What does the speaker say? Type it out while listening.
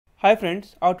Hi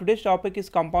friends, our today's topic is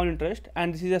compound interest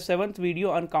and this is the 7th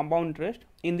video on compound interest.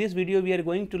 In this video we are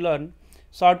going to learn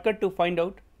shortcut to find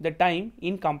out the time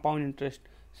in compound interest.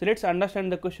 So let's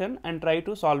understand the question and try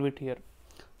to solve it here.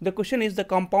 The question is the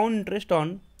compound interest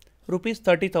on rupees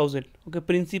 30,000. Okay,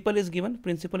 principal is given.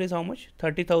 Principal is how much?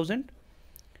 30,000.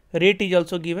 Rate is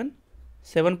also given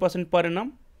 7% per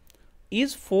annum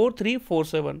is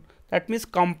 4347. That means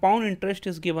compound interest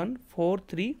is given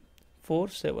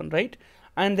 4347, right?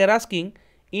 And they are asking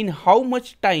in how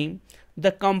much time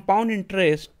the compound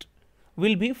interest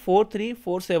will be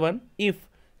 4347 if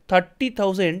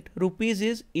 30,000 rupees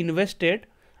is invested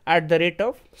at the rate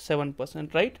of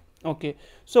 7%, right? Okay,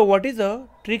 so what is the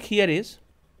trick here is,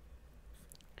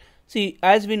 see,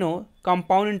 as we know,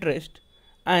 compound interest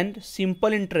and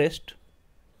simple interest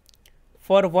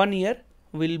for 1 year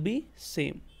will be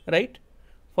same, right?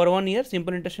 For 1 year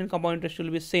simple interest and compound interest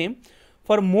will be same.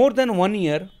 For more than 1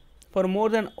 year,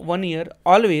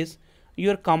 always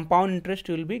your compound interest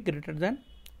will be greater than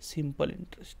simple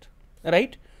interest,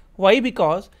 right? Why?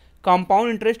 Because compound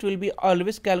interest will be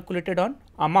always calculated on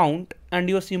amount and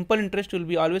your simple interest will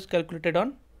be always calculated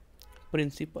on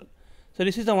principal. So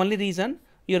this is the only reason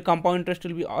your compound interest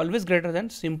will be always greater than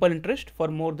simple interest for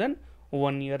more than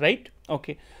 1 year, right?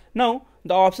 Okay, now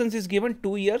the options is given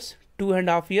 2 years,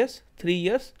 2.5 years, 3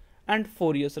 years and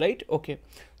 4 years, right? Okay,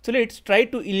 so let's try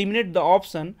to eliminate the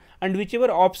option and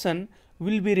whichever option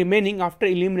will be remaining after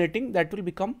eliminating, that will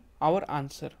become our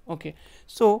answer. Okay,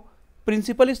 so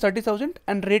principal is 30,000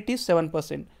 and rate is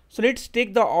 7%. So let's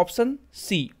take the option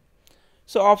C.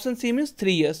 So option C means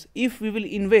 3 years. If we will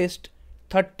invest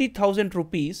 30,000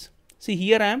 rupees, see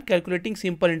here I am calculating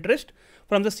simple interest.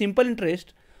 From the simple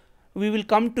interest we will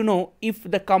come to know if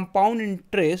the compound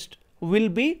interest will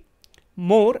be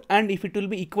more and if it will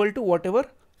be equal to whatever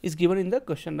is given in the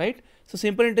question, right? So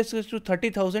simple interest is to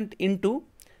 30,000 into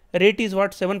rate is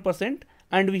what, 7%,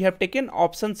 and we have taken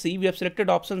option C. We have selected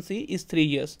option C is 3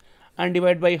 years and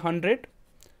divide by 100.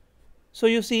 So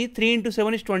you see 3 into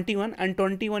 7 is 21 and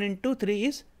 21 into 3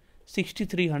 is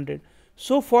 6300.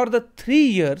 So for the 3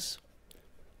 years,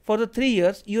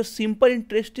 your simple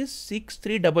interest is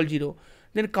 6300.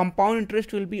 Then compound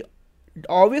interest will be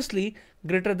obviously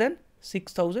greater than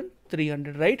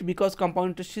 6,300, right? Because compound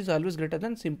interest is always greater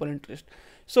than simple interest.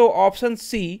 So option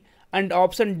C and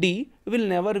option D will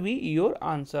never be your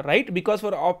answer, right? Because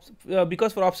for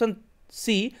option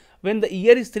C, when the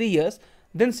year is 3 years,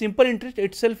 then simple interest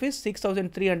itself is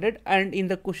 6,300, and in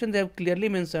the question they have clearly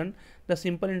mentioned the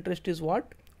simple interest is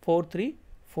what,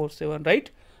 4347, right?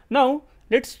 Now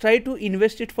let's try to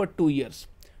invest it for 2 years.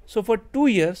 So for 2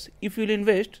 years, if you will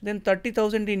invest, then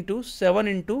 30,000 into 7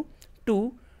 into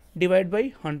 2 divide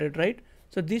by 100, right?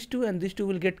 So these two and these two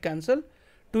will get cancelled.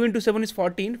 2 into 7 is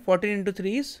 14, 14 into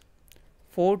 3 is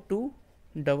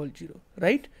 4200,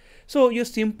 right? So your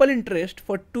simple interest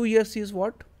for 2 years is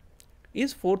what,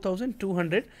 is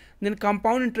 4,200. Then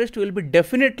compound interest will be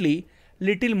definitely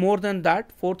little more than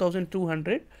that,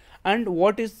 4,200, and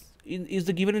what is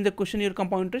the given in the question, your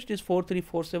compound interest is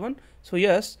 4347. So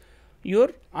yes,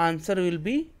 your answer will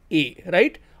be A,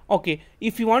 right? Okay,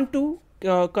 if you want to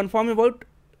confirm about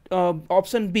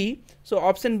option B, so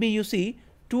option B you see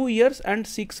 2 years and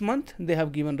 6 months they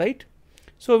have given, right?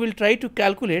 So we'll try to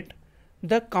calculate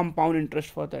the compound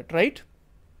interest for that, right?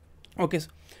 Okay,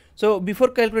 so before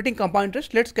calculating compound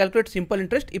interest, let's calculate simple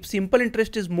interest. If simple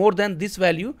interest is more than this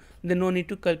value, then no need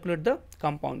to calculate the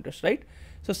compound interest, right?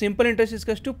 So simple interest is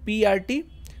equals to PRT,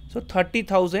 so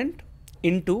 30,000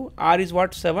 into R is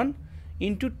what, 7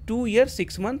 into 2 years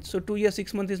 6 months. So 2 years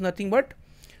 6 months is nothing but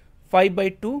 5 by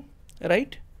 2,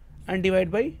 right? And divide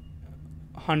by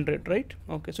 100, right?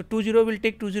 Okay, so 20 will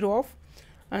take 20 off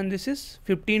and this is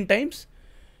 15 times.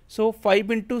 So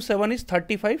 5 into 7 is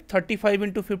 35, 35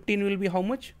 into 15 will be how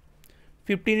much?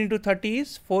 15 into 30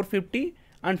 is 450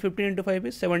 and 15 into 5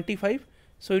 is 75.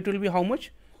 So it will be how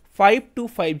much?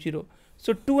 5250.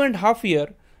 So 2.5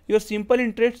 year, your simple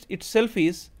interest itself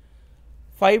is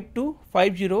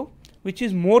 5250, which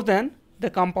is more than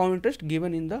the compound interest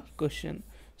given in the question.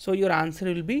 So your answer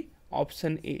will be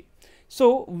option A.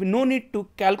 So no need to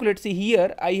calculate. See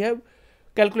here I have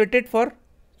calculated for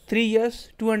 3 years,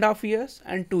 2.5 years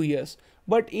and 2 years.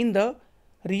 But in the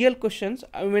real questions,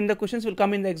 when the questions will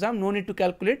come in the exam, no need to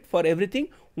calculate for everything.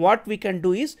 What we can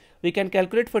do is we can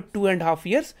calculate for 2.5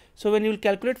 years. So when you will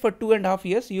calculate for 2.5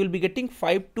 years, you will be getting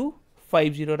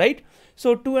 5250, right?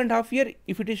 So 2.5 year,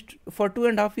 if it is for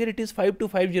 2.5 year, it is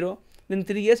 5250. Then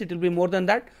 3 years it will be more than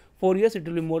that. 4 years it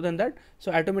will be more than that.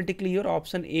 So automatically your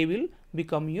option A will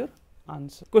become your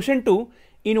answer. Question 2.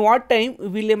 In what time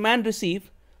will a man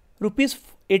receive rupees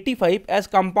 85 as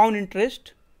compound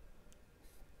interest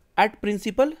at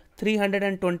principal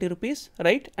 320 rupees,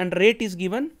 right, and rate is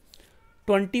given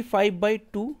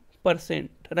 25/2%,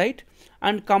 right,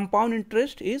 and compound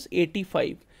interest is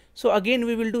 85. So again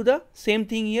we will do the same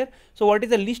thing here. So what is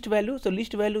the least value? So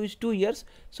least value is 2 years.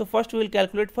 So first we will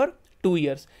calculate for 2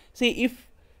 years. See, if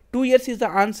 2 years is the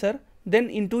answer, then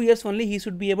in 2 years only he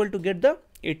should be able to get the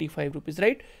 85 rupees,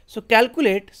 right? So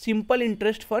calculate simple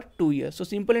interest for 2 years. So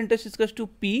simple interest is equals to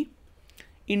P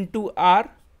into R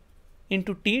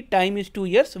into T, time is 2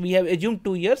 years. We have assumed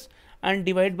 2 years, and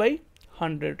divide by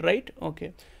 100, right? Okay.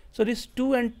 So this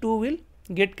 2 and 2 will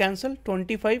get cancelled.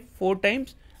 25 4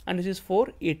 times, and this is 4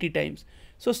 80 times.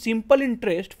 So simple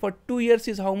interest for 2 years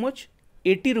is how much?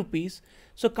 80 rupees.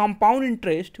 So compound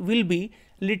interest will be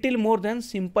little more than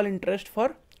simple interest for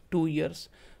 2 years.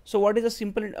 So what is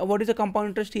the compound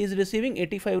interest he is receiving?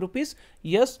 85 rupees.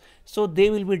 Yes. So they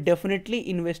will be definitely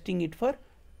investing it for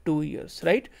 2 years,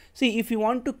 right? See, if you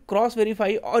want to cross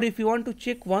verify, or if you want to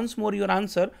check once more your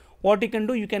answer, what you can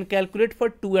do, you can calculate for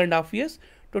 2.5 years.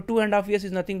 So 2.5 years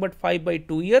is nothing but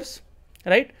 5/2 years,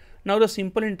 right? Now the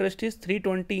simple interest is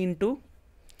 320 into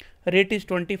rate is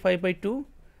 25/2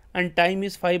 and time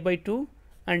is 5/2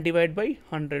 and divide by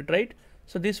 100, right?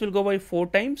 So this will go by 4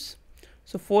 times.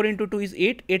 So 4 into 2 is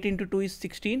 8, 8 into 2 is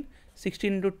 16,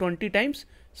 16 into 20 times.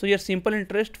 So your simple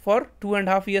interest for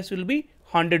 2.5 years will be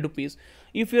 100 rupees.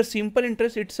 If your simple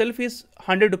interest itself is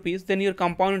 100 rupees, then your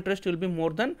compound interest will be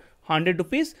more than 100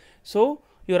 rupees. So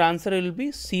your answer will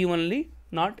be C only,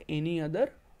 not any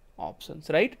other options,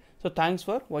 right? So thanks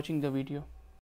for watching the video.